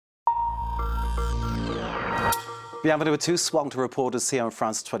Bienvenue à tous. Welcome to Reporters here on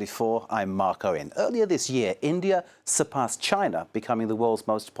France 24. I'm Mark Owen. Earlier this year, India surpassed China, becoming the world's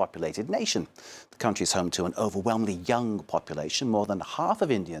most populated nation. The country is home to an overwhelmingly young population. More than half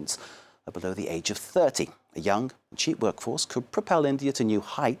of Indians are below the age of 30. A young and cheap workforce could propel India to new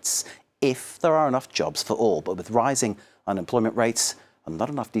heights if there are enough jobs for all. But with rising unemployment rates and not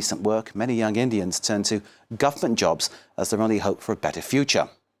enough decent work, many young Indians turn to government jobs as their only hope for a better future.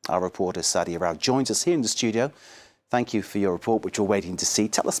 Our reporter Sadia joins us here in the studio. Thank you for your report, which we're waiting to see.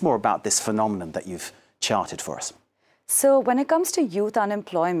 Tell us more about this phenomenon that you've charted for us. So when it comes to youth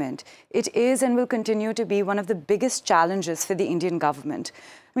unemployment, it is and will continue to be one of the biggest challenges for the Indian government.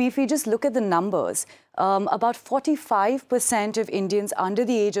 I mean, if we just look at the numbers, about 45% of Indians under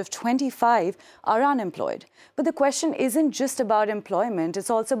the age of 25 are unemployed. But the question isn't just about employment, it's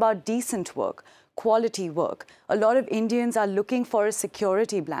also about decent work, quality work. A lot of Indians are looking for a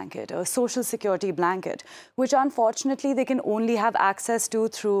security blanket, a social security blanket, which unfortunately they can only have access to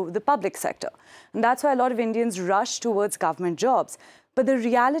through the public sector. And that's why a lot of Indians rush towards government jobs. But the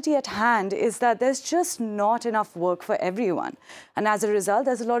reality at hand is that there's just not enough work for everyone. And as a result,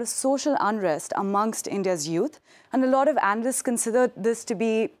 there's a lot of social unrest amongst India's youth. And a lot of analysts consider this to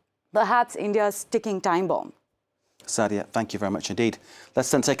be perhaps India's ticking time bomb. Sadia, thank you very much indeed.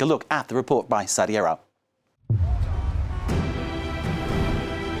 Let's then take a look at the report by Sadia Rao.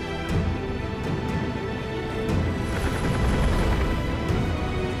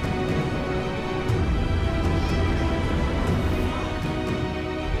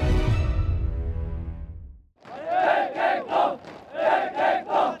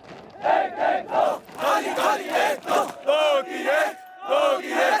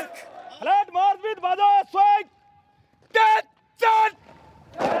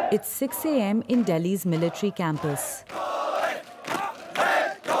 It's 6 a.m. in Delhi's military campus.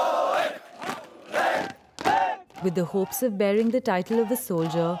 With the hopes of bearing the title of a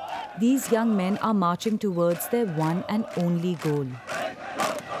soldier, these young men are marching towards their one and only goal: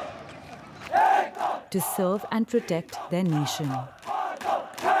 to serve and protect their nation.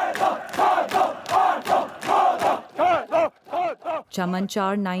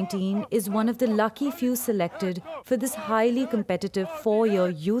 Chamanchar 19 is one of the lucky few selected for this highly competitive 4-year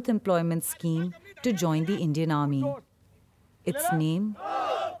youth employment scheme to join the Indian Army. Its name,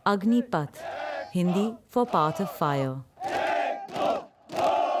 Agnipath, Hindi for path of fire.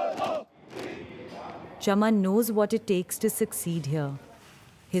 Chaman knows what it takes to succeed here.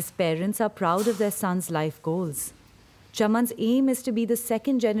 His parents are proud of their son's life goals. Chaman's aim is to be the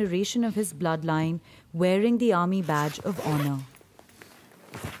second generation of his bloodline wearing the army badge of honor.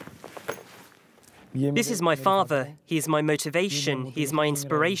 This is my father. He is my motivation. He is my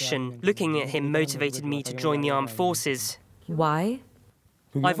inspiration. Looking at him motivated me to join the armed forces. Why?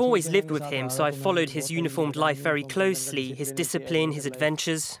 I've always lived with him, so I've followed his uniformed life very closely, his discipline, his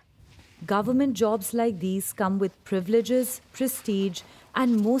adventures. Government jobs like these come with privileges, prestige,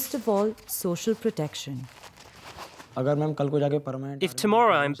 and most of all, social protection. If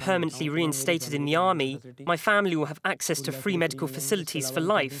tomorrow I'm permanently reinstated in the army, my family will have access to free medical facilities for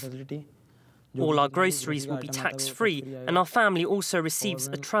life. All our groceries will be tax-free, and our family also receives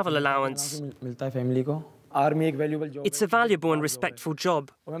a travel allowance. It's a valuable and respectful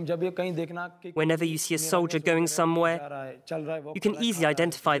job. Whenever you see a soldier going somewhere, you can easily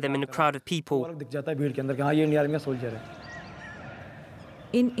identify them in a crowd of people.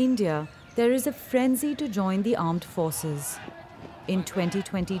 In India, there is a frenzy to join the armed forces. In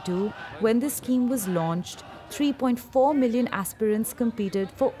 2022, when this scheme was launched, 3.4 million aspirants competed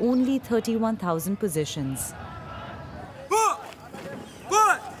for only 31,000 positions.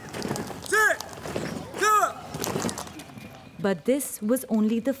 But this was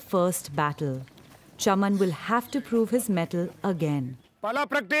only the first battle. Chaman will have to prove his mettle again.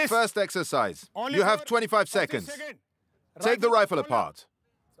 First exercise. You have 25 seconds. Take the rifle apart.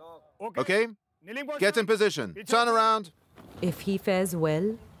 Okay? Get in position. Turn around. If he fares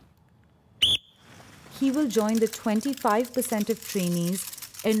well, he will join the 25% of trainees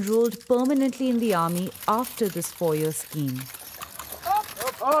enrolled permanently in the army after this 4-year scheme.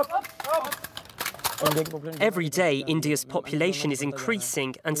 Every day, India's population is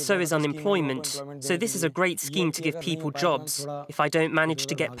increasing, and so is unemployment. So this is a great scheme to give people jobs. If I don't manage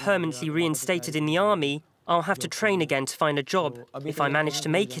to get permanently reinstated in the army, I'll have to train again to find a job. If I manage to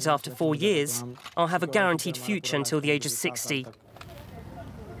make it after 4 years, I'll have a guaranteed future until the age of 60.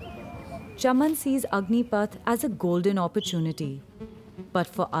 Chaman sees Agnipath as a golden opportunity. But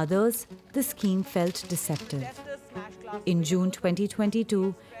for others, the scheme felt deceptive. In June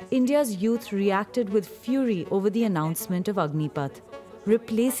 2022, India's youth reacted with fury over the announcement of Agnipath.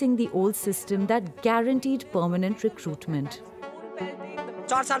 replacing the old system that guaranteed permanent recruitment.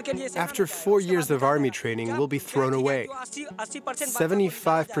 After 4 years of army training, we'll be thrown away.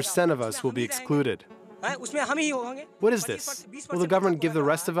 75% of us will be excluded. What is this? Will the government give the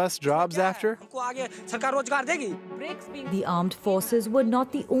rest of us jobs after? The armed forces were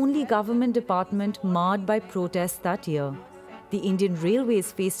not the only government department marred by protests that year. The Indian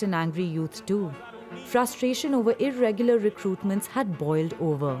Railways faced an angry youth too. Frustration over irregular recruitments had boiled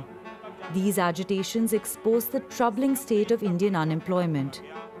over. These agitations exposed the troubling state of Indian unemployment.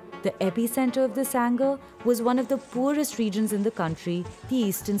 The epicenter of this anger was one of the poorest regions in the country, the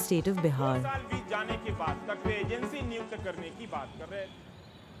eastern state of Bihar.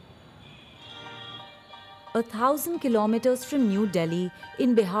 1,000 kilometers from New Delhi,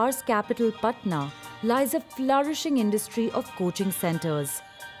 in Bihar's capital Patna, lies a flourishing industry of coaching centers,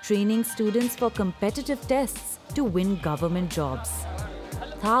 training students for competitive tests to win government jobs.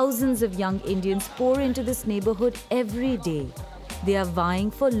 Thousands of young Indians pour into this neighborhood every day. They are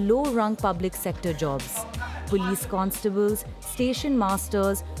vying for low-rung public sector jobs: police constables, station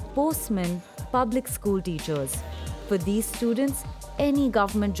masters, postmen, public school teachers. For these students, any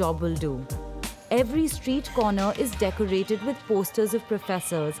government job will do. Every street corner is decorated with posters of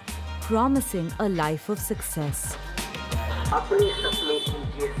professors promising a life of success.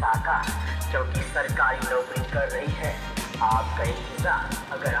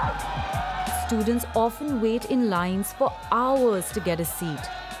 Students often wait in lines for hours to get a seat.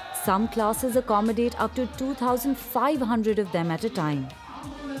 Some classes accommodate up to 2,500 of them at a time.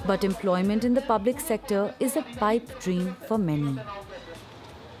 But employment in the public sector is a pipe dream for many.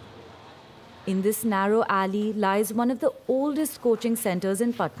 In this narrow alley lies one of the oldest coaching centers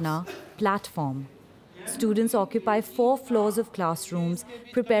in Patna, Platform. Students occupy 4 floors of classrooms,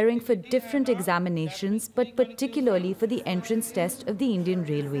 preparing for different examinations, but particularly for the entrance test of the Indian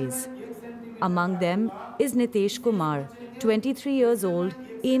Railways. Among them is Nitesh Kumar, 23 years old,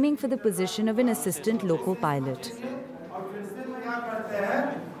 aiming for the position of an assistant loco pilot.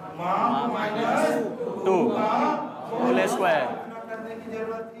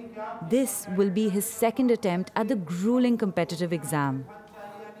 This will be his second attempt at the grueling competitive exam.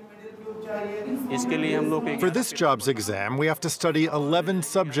 For this job's exam, we have to study 11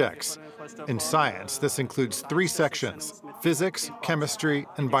 subjects. In science, this includes 3 sections: physics, chemistry,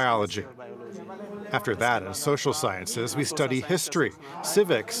 and biology. After that, in social sciences, we study history,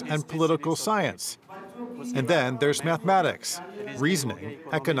 civics, and political science. And then there's mathematics, reasoning,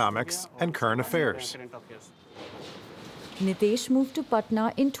 economics, and current affairs. Nitesh moved to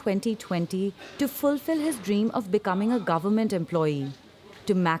Patna in 2020 to fulfill his dream of becoming a government employee.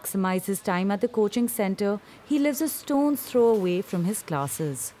 To maximize his time at the coaching center, he lives a stone's throw away from his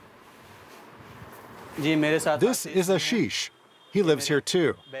classes. This is Ashish. He lives here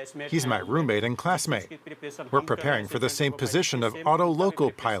too. He's my roommate and classmate. We're preparing for the same position of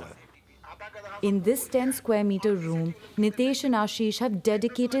auto-loco pilot. In this 10-square-meter room, Nitesh and Ashish have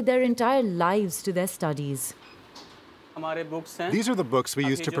dedicated their entire lives to their studies. These are the books we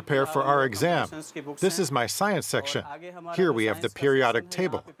use to prepare for our exam. This is my science section. Here we have the periodic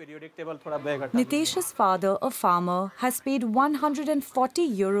table. Nitesh's father, a farmer, has paid 140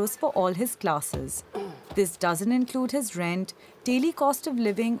 euros for all his classes. This doesn't include his rent, daily cost of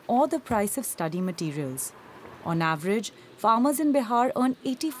living, or the price of study materials. On average, farmers in Bihar earn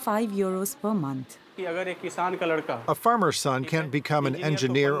 85 euros per month. A farmer's son can't become an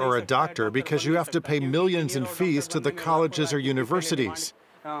engineer or a doctor because you have to pay millions in fees to the colleges or universities.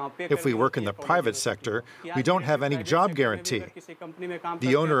 If we work in the private sector, we don't have any job guarantee.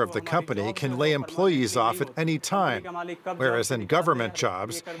 The owner of the company can lay employees off at any time, whereas in government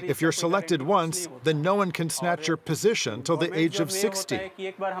jobs, if you're selected once, then no one can snatch your position till the age of 60.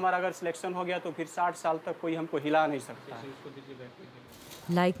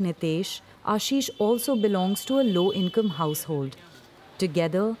 Like Nitesh, Ashish also belongs to a low-income household.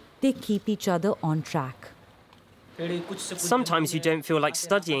 Together, they keep each other on track. Sometimes you don't feel like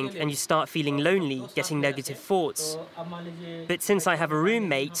studying and you start feeling lonely, getting negative thoughts. But since I have a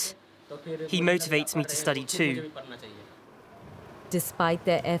roommate, he motivates me to study too. Despite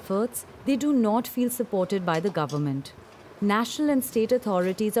their efforts, they do not feel supported by the government. National and state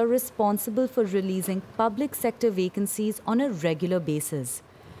authorities are responsible for releasing public sector vacancies on a regular basis.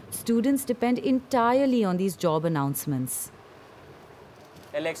 Students depend entirely on these job announcements.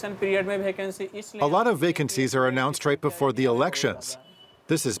 A lot of vacancies are announced right before the elections.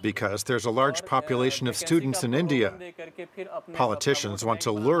 This is because there's a large population of students in India. Politicians want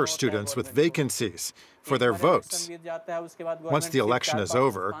to lure students with vacancies for their votes. Once the election is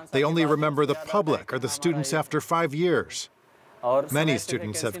over, they only remember the public or the students after 5 years. Many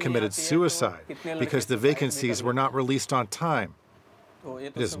students have committed suicide because the vacancies were not released on time.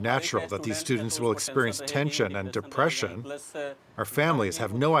 It is natural that these students will experience tension and depression. Our families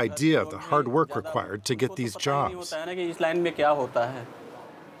have no idea of the hard work required to get these jobs.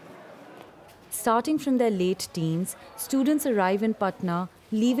 Starting from their late teens, students arrive in Patna,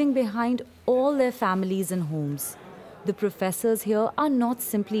 leaving behind all their families and homes. The professors here are not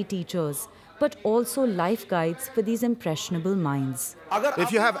simply teachers, but also life guides for these impressionable minds.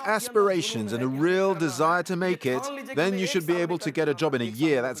 If you have aspirations and a real desire to make it, then you should be able to get a job in a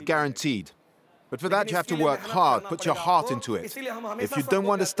year, that's guaranteed. But for that, you have to work hard, put your heart into it. If you don't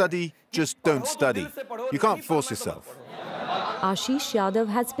want to study, just don't study. You can't force yourself. Ashish Yadav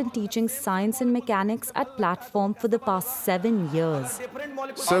has been teaching science and mechanics at Platform for the past 7 years.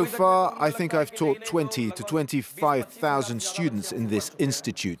 So far, I think I've taught 20 to 25,000 students in this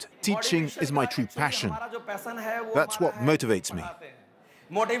institute. Teaching is my true passion. That's what motivates me.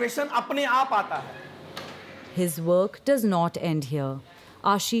 His work does not end here.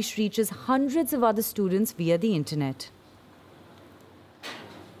 Ashish reaches hundreds of other students via the internet.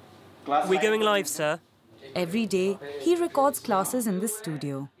 We're going live, sir. Every day, he records classes in the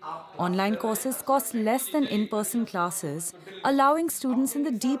studio. Online courses cost less than in-person classes, allowing students in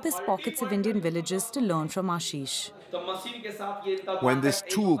the deepest pockets of Indian villages to learn from Ashish. When this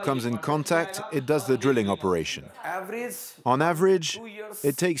tool comes in contact, it does the drilling operation. On average,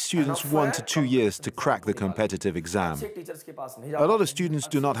 it takes students 1 to 2 years to crack the competitive exam. A lot of students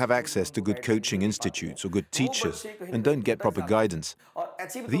do not have access to good coaching institutes or good teachers and don't get proper guidance.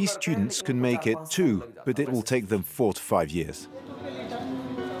 These students can make it too, but it will take them 4 to 5 years.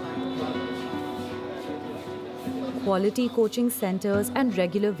 Quality coaching centers and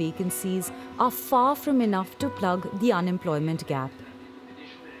regular vacancies are far from enough to plug the unemployment gap.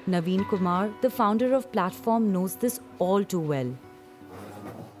 Naveen Kumar, the founder of Platform, knows this all too well.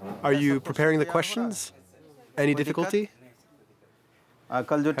 Are you preparing the questions? Any difficulty?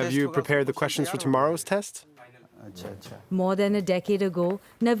 Have you prepared the questions for tomorrow's test? More than a decade ago,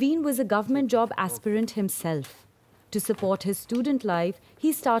 Naveen was a government job aspirant himself. To support his student life,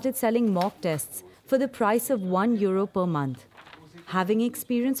 he started selling mock tests for the price of €1 per month. Having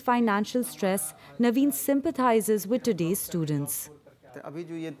experienced financial stress, Naveen sympathizes with today's students.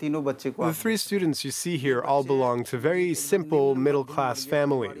 The 3 students you see here all belong to very simple middle-class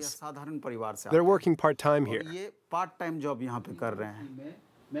families. They're working part-time here.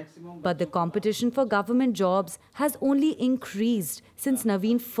 But the competition for government jobs has only increased since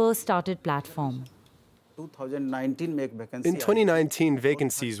Naveen first started Platform. In 2019,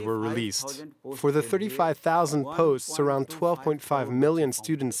 vacancies were released. For the 35,000 posts, around 12.5 million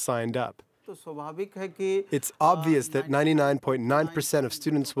students signed up. It's obvious that 99.9% of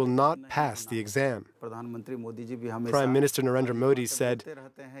students will not pass the exam. Prime Minister Narendra Modi said,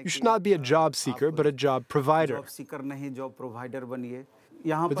 "You should not be a job seeker, but a job provider."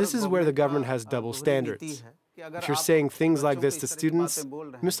 But this is where the government has double standards. If you're saying things like this to students,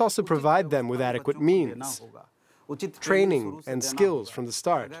 you must also provide them with adequate means, training and skills from the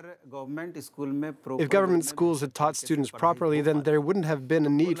start. If government schools had taught students properly, then there wouldn't have been a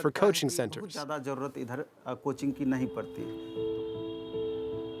need for coaching centers.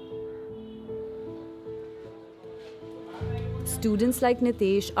 Students like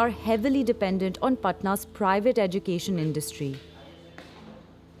Nitesh are heavily dependent on Patna's private education industry.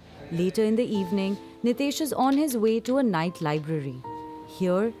 Later in the evening, Nitesh is on his way to a night library.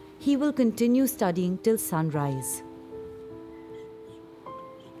 Here, he will continue studying till sunrise.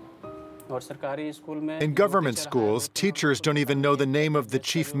 In government schools, teachers don't even know the name of the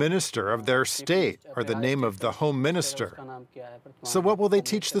chief minister of their state or the name of the home minister. So what will they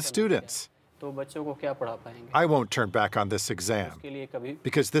teach the students? I won't turn back on this exam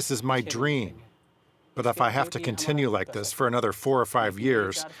because this is my dream. But if I have to continue like this for another 4 or 5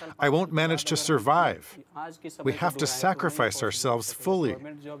 years, I won't manage to survive. We have to sacrifice ourselves fully.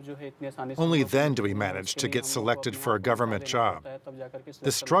 Only then do we manage to get selected for a government job.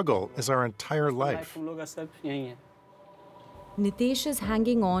 The struggle is our entire life. Nitesh is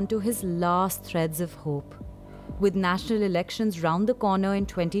hanging on to his last threads of hope. With national elections round the corner in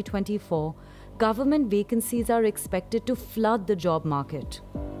 2024, government vacancies are expected to flood the job market.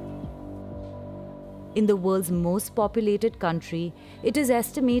 In the world's most populated country, it is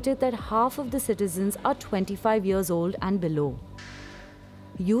estimated that half of the citizens are 25 years old and below.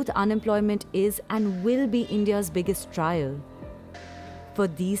 Youth unemployment is and will be India's biggest trial. For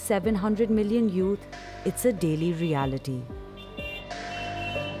these 700 million youth, it's a daily reality.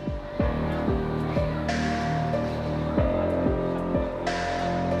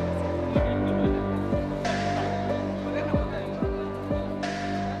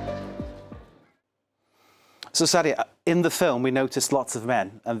 So, Sadia, in the film, we noticed lots of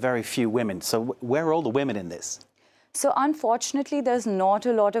men and very few women. So where are all the women in this? So, unfortunately, there's not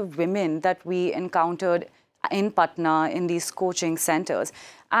a lot of women that we encountered in Patna, in these coaching centers.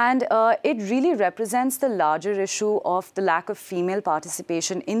 And it really represents the larger issue of the lack of female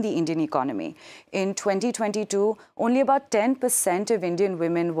participation in the Indian economy. In 2022, only about 10% of Indian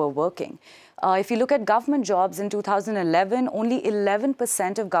women were working. If you look at government jobs in 2011, only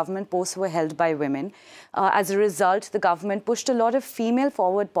 11% of government posts were held by women. As a result, the government pushed a lot of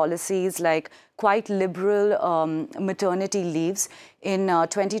female-forward policies like quite liberal maternity leaves. In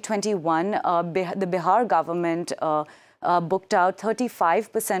 2021, the Bihar government booked out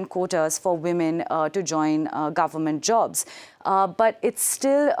 35% quotas for women to join government jobs. But it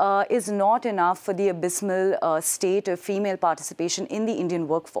still is not enough for the abysmal state of female participation in the Indian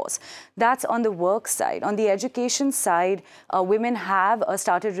workforce. That's on the work side. On the education side, women have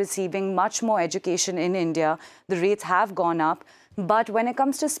started receiving much more education in India. The rates have gone up. But when it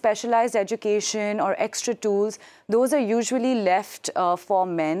comes to specialized education or extra tools, those are usually left for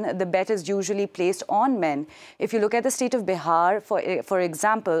men. The bet is usually placed on men. If you look at the state of Bihar, for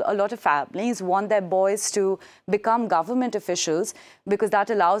example, a lot of families want their boys to become government officials because that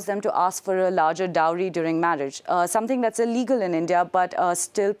allows them to ask for a larger dowry during marriage, something that's illegal in India but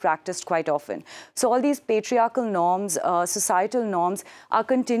still practiced quite often. So all these patriarchal norms, societal norms are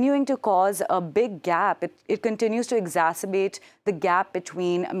continuing to cause a big gap. It continues to exacerbate the gap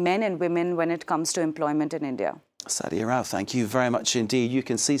between men and women when it comes to employment in India. Sadia Rao, thank you very much indeed. You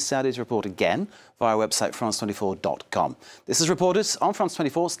can see Sadia's report again via our website, France24.com. This is Reporters on France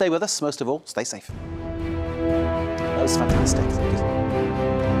 24. Stay with us. Most of all, stay safe. That was fantastic.